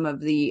poverty, and some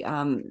of the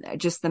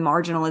just the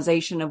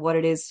marginalization of what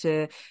it is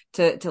to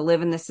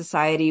live in this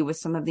society with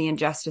some of the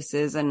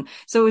injustices. And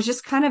so it was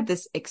just kind of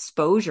this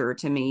exposure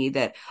to me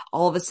that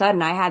all of a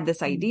sudden I had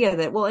this idea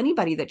that, well,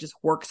 anybody that just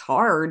works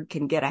hard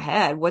can get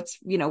ahead. What's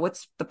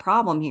the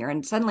problem here?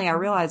 And suddenly I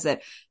realized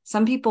that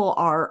some people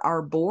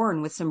are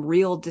born with some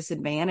real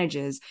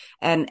disadvantages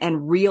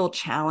and real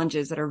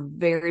challenges that are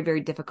very, very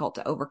difficult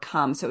to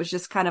overcome. So it was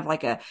just kind of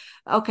like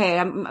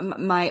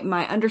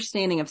my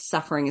understanding of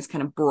suffering is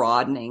kind of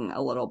broadening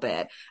a little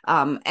bit.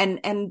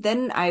 And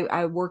then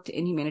I worked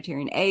in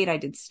humanitarian aid. I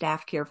did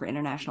staff care for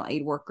international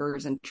aid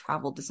workers and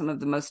traveled to some of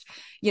the most,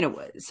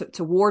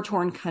 to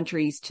war-torn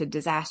countries, to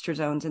disaster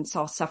zones, and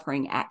saw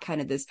suffering at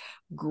kind of this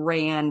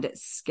grand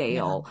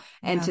scale.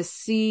 Yeah. And to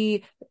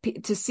see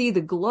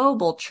the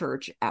global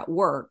church at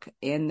work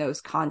in those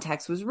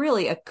contexts was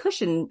really a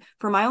cushion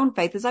for my own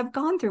faith as I've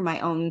gone through my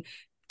own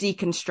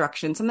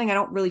deconstruction, something I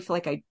don't really feel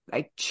like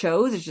I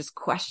chose. It's just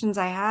questions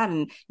I had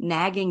and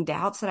nagging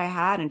doubts that I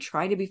had, and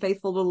trying to be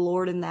faithful to the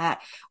Lord in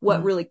that.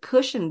 What really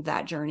cushioned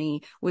that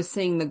journey was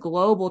seeing the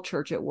global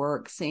church at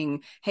work,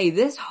 seeing, hey,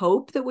 this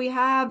hope that we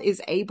have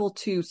is able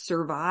to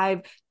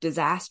survive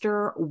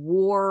disaster,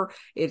 war.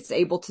 It's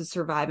able to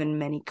survive in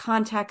many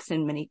contexts,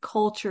 in many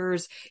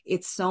cultures.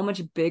 It's so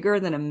much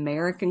bigger than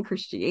American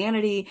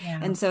Christianity. Yeah.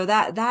 And so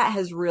that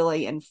has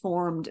really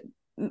informed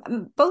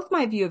both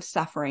my view of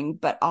suffering,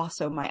 but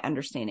also my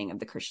understanding of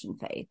the Christian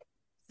faith.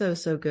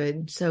 So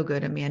good. So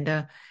good,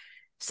 Amanda.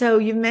 So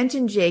you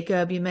mentioned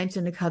Jacob, you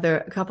mentioned a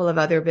couple of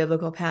other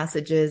biblical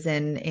passages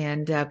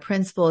and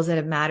principles that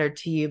have mattered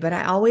to you. But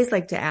I always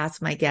like to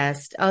ask my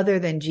guest, other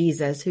than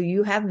Jesus, who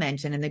you have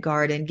mentioned in the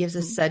garden, gives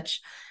us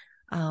such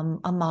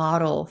a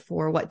model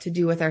for what to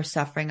do with our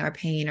suffering, our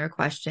pain, our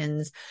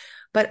questions.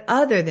 But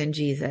other than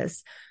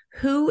Jesus,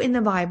 who in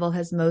the Bible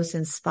has most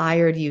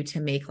inspired you to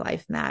make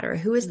life matter?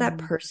 Who is that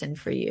person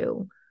for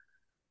you?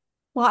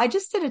 Well, I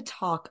just did a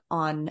talk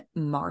on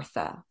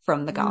Martha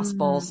from the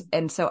Gospels. Mm,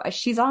 And so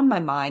she's on my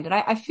mind. And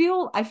I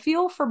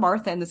feel for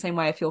Martha in the same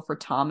way I feel for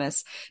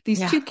Thomas, these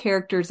yeah, two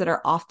characters that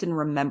are often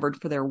remembered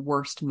for their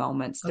worst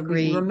moments, that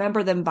we agreed.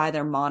 remember them by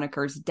their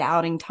monikers,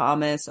 Doubting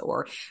Thomas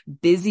or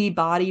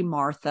Busybody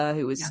Martha,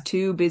 who was Yeah.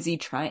 too busy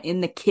trying in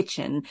the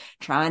kitchen,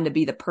 trying to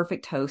be the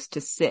perfect host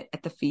to sit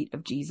at the feet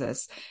of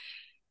Jesus.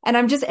 And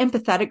I'm just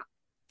empathetic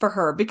for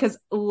her because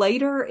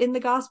later in the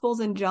Gospels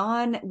in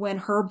John, when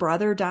her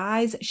brother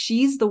dies,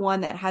 she's the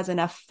one that has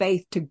enough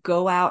faith to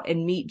go out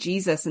and meet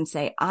Jesus and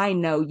say, I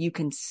know you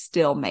can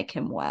still make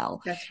him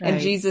well. That's And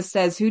right. Jesus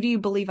says, who do you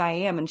believe I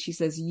am? And she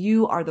says,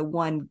 you are the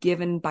one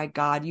given by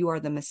God. You are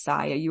the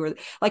Messiah. You are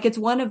like, it's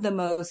one of the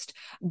most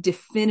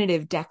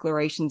definitive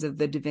declarations of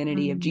the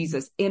divinity of Mm,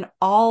 Jesus in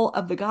all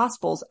of the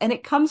Gospels. And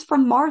it comes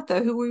from Martha,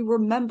 who we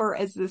remember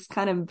as this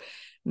kind of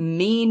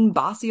mean,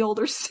 bossy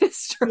older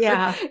sister.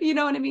 yeah. You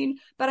know what I mean?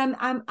 But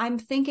I'm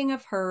thinking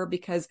of her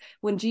because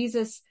when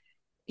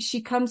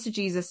she comes to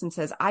Jesus and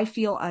says, I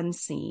feel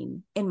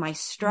unseen in my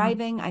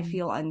striving. I Mm,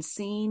 feel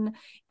unseen.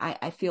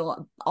 I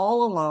feel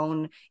all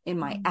alone in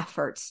my mm,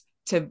 efforts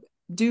to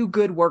do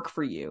good work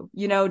for you.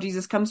 You know,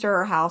 Jesus comes to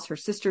her house. Her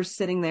sister's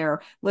sitting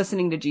there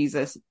listening to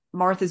Jesus.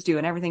 Martha's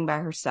doing everything by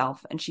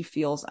herself and she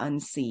feels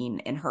unseen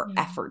in her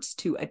yeah. efforts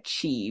to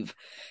achieve.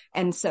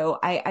 And so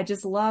I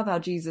just love how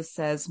Jesus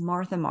says,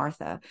 Martha,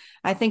 Martha.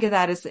 I think of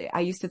that as, I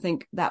used to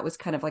think that was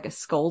kind of like a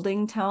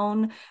scolding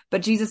tone,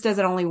 but Jesus does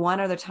it only one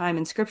other time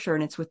in scripture.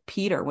 And it's with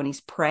Peter when he's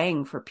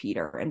praying for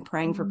Peter and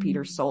praying for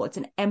Peter's Mm, soul. It's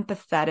an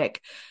empathetic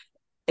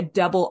a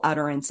double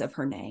utterance of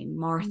her name. mm,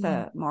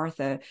 Martha,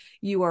 Martha,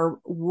 you are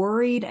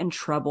worried and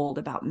troubled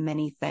about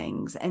many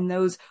things. And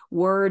those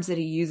words that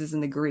he uses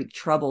in the Greek,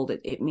 troubled,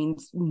 it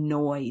means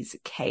noise,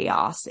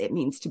 chaos. It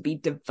means to be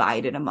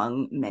divided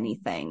among many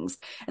things.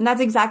 And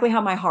that's exactly how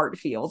my heart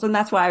feels. And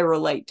that's why I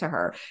relate to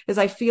her, is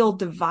I feel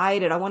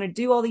divided. I want to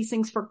do all these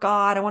things for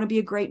God. I want to be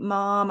a great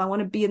mom. I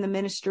want to be in the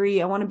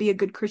ministry. I want to be a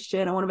good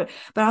Christian. But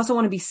I also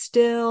want to be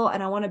still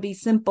and I want to be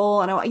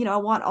simple. And I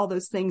want all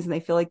those things. And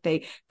they feel like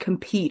they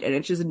compete, and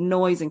it's just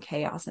noise and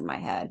chaos in my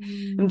head.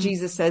 And mm,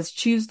 Jesus says,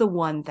 choose the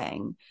one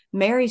thing.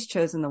 Mary's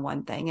chosen the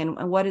one thing.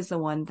 And what is the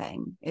one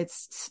thing?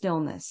 It's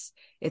stillness.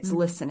 It's mm,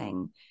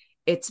 listening.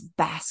 It's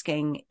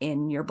basking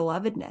in your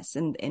belovedness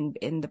and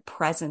in the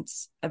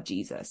presence of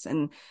Jesus.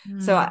 And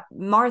so mm.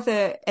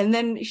 Martha, and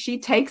then she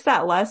takes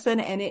that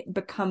lesson and it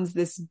becomes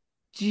this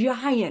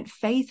giant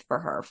faith for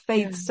her,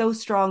 faith Yeah. so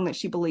strong that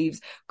she believes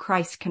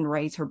Christ can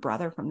raise her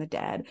brother from the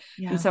dead. And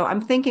Yeah. so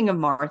I'm thinking of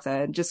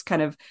Martha and just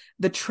kind of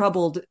the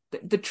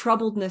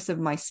troubledness of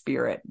my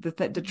spirit, the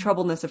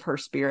troubledness of her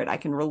spirit. I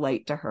can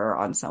relate to her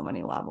on so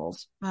many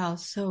levels. Wow,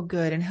 so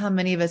good. And how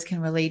many of us can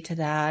relate to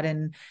that?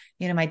 And,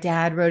 my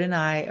dad and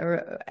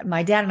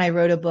I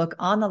wrote a book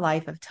on the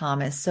life of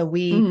Thomas. So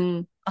we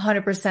Mm-hmm.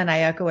 100%, I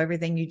echo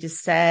everything you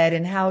just said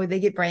and how they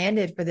get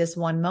branded for this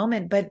one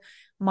moment. But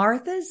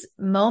Martha's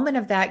moment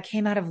of that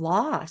came out of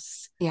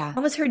loss. Yeah.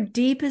 That was her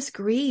deepest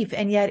grief.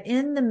 And yet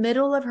in the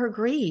middle of her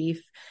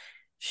grief,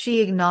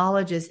 she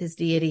acknowledges his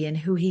deity and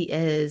who he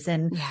is.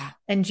 Yeah.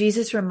 And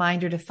Jesus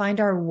reminded her to find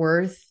our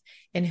worth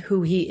in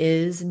who he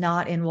is,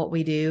 not in what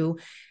we do.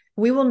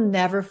 We will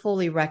never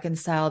fully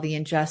reconcile the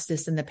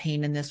injustice and the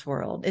pain in this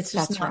world. It's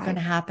just That's not going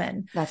right. to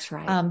happen That's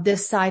right.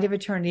 this side of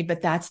eternity.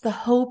 But that's the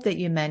hope that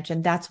you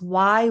mentioned. That's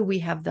why we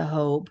have the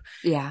hope,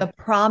 Yeah. the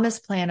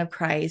promised plan of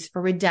Christ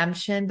for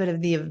redemption, but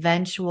of the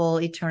eventual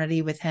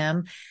eternity with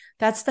him.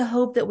 That's the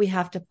hope that we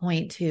have to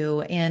point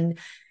to. And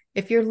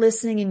if you're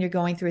listening and you're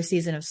going through a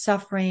season of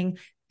suffering,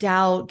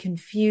 doubt,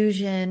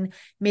 confusion,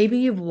 maybe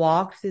you've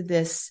walked through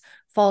this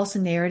false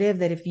narrative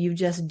that if you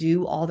just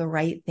do all the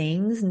right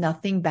things,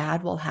 nothing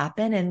bad will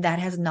happen. And that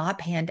has not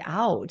panned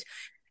out.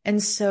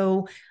 And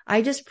so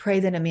I just pray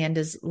that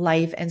Amanda's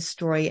life and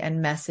story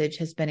and message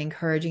has been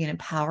encouraging and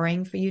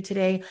empowering for you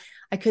today.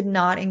 I could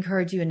not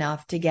encourage you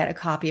enough to get a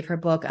copy of her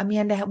book.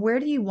 Amanda, where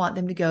do you want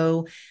them to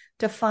go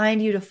to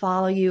find you, to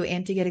follow you,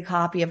 and to get a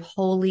copy of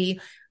Holy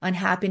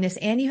Unhappiness?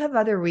 And you have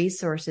other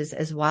resources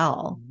as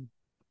well.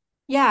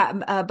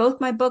 Yeah, both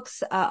my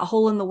books, A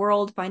Hole in the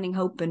World, Finding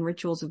Hope in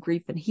Rituals of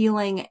Grief and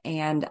Healing,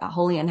 and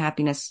Holy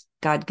Unhappiness,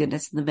 God,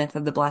 Goodness, and the Myth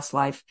of the Blessed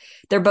Life.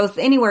 They're both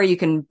anywhere you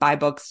can buy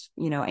books,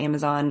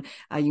 Amazon.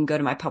 You can go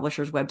to my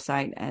publisher's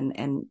website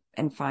and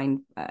find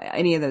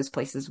any of those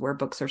places where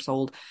books are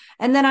sold.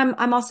 And then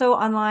I'm also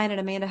online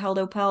at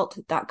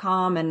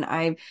amandaheldopelt.com, and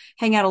I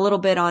hang out a little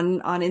bit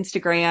on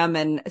Instagram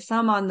and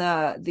some on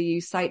the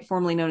site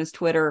formerly known as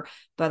Twitter,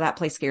 but that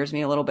place scares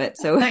me a little bit.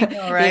 So I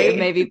know, right?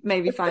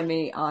 maybe find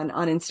me on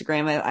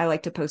Instagram. I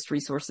like to post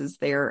resources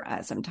there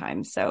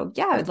sometimes. So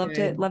yeah, So I'd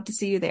good. love to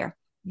see you there.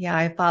 Yeah,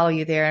 I follow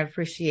you there. I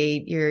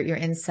appreciate your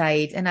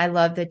insight. And I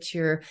love that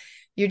you're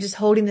just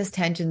holding this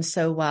tension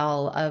so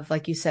well of,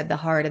 like you said, the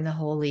heart and the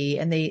holy,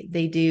 and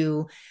they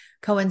do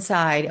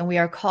coincide. And we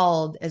are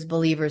called as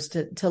believers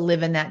to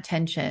live in that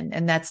tension.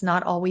 And that's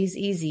not always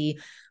easy,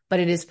 but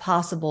it is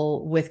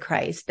possible with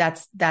Christ.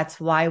 That's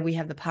why we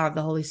have the power of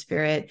the Holy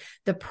Spirit,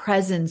 the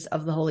presence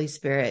of the Holy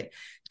Spirit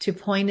to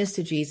point us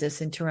to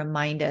Jesus and to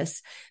remind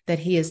us that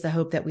he is the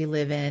hope that we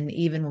live in,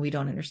 even when we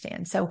don't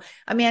understand. So,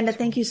 Amanda,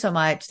 thank you so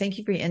much. Thank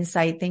you for your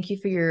insight. Thank you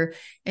for your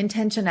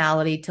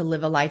intentionality to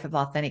live a life of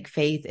authentic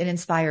faith. It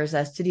inspires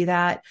us to do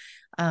that.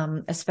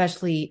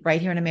 Especially right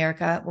here in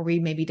America, where we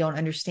maybe don't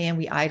understand,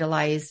 we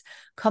idolize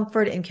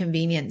comfort and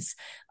convenience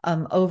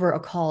over a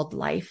called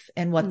life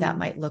and what that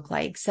might look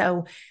like.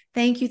 So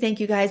thank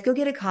you guys. Go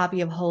get a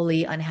copy of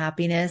Holy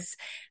Unhappiness.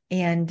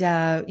 And,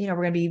 we're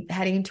going to be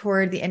heading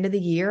toward the end of the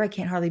year. I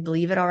can't hardly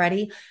believe it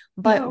already,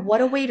 but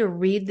what a way to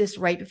read this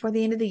right before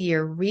the end of the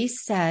year.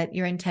 Reset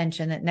your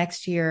intention that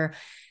next year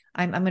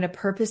I'm going to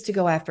purpose to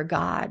go after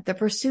God, the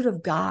pursuit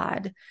of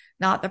God,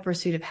 not the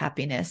pursuit of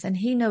happiness. And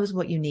he knows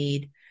what you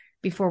need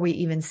before we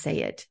even say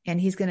it. And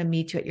he's going to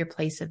meet you at your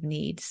place of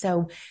need.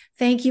 So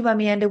thank you,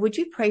 Amanda. Would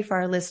you pray for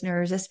our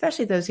listeners,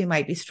 especially those who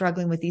might be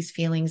struggling with these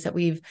feelings that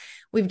we've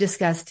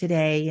discussed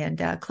today,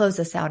 and close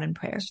us out in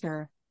prayer?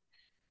 Sure.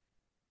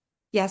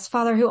 Yes,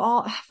 Father,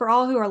 for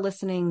all who are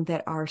listening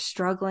that are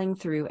struggling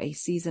through a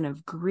season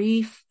of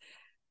grief,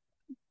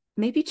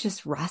 maybe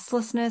just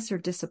restlessness or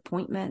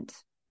disappointment,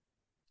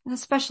 and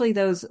especially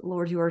those,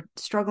 Lord, who are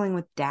struggling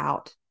with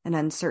doubt and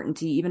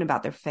uncertainty, even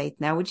about their faith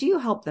now, would you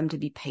help them to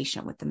be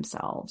patient with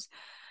themselves?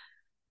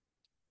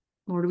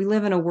 Lord, we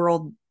live in a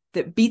world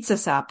that beats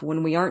us up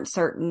when we aren't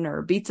certain,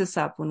 or beats us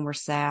up when we're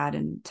sad,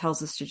 and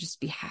tells us to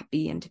just be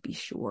happy and to be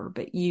sure.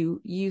 But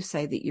you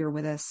say that you're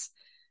with us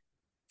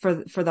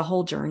for the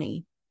whole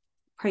journey.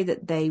 Pray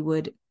that they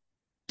would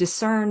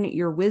discern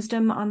your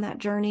wisdom on that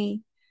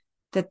journey,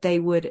 that they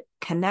would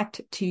connect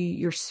to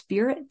your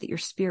spirit, that your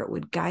spirit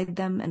would guide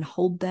them and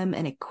hold them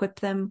and equip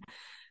them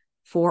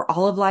for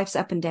all of life's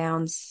up and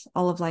downs,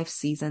 all of life's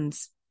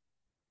seasons.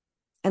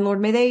 And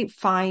Lord, may they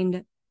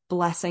find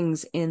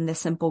blessings in the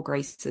simple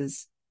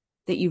graces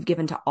that you've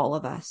given to all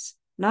of us,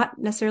 not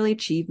necessarily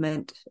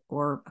achievement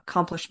or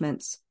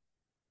accomplishments,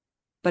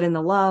 but in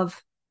the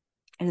love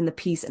and in the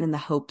peace and in the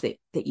hope that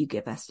you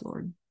give us,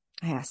 Lord.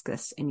 I ask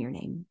this in your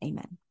name.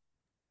 Amen.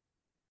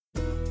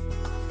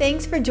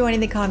 Thanks for joining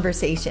the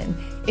conversation.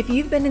 If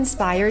you've been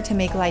inspired to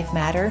make life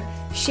matter,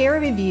 share a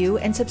review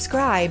and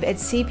subscribe at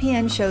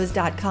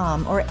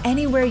cpnshows.com or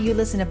anywhere you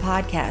listen to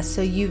podcasts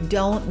so you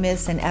don't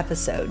miss an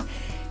episode.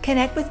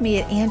 Connect with me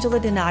at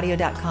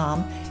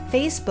angeladonadio.com,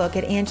 Facebook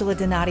at Angela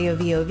Donadio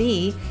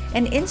VOV,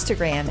 and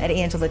Instagram at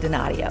Angela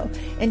Donadio.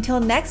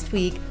 Until next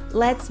week,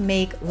 let's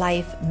make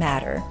life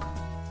matter.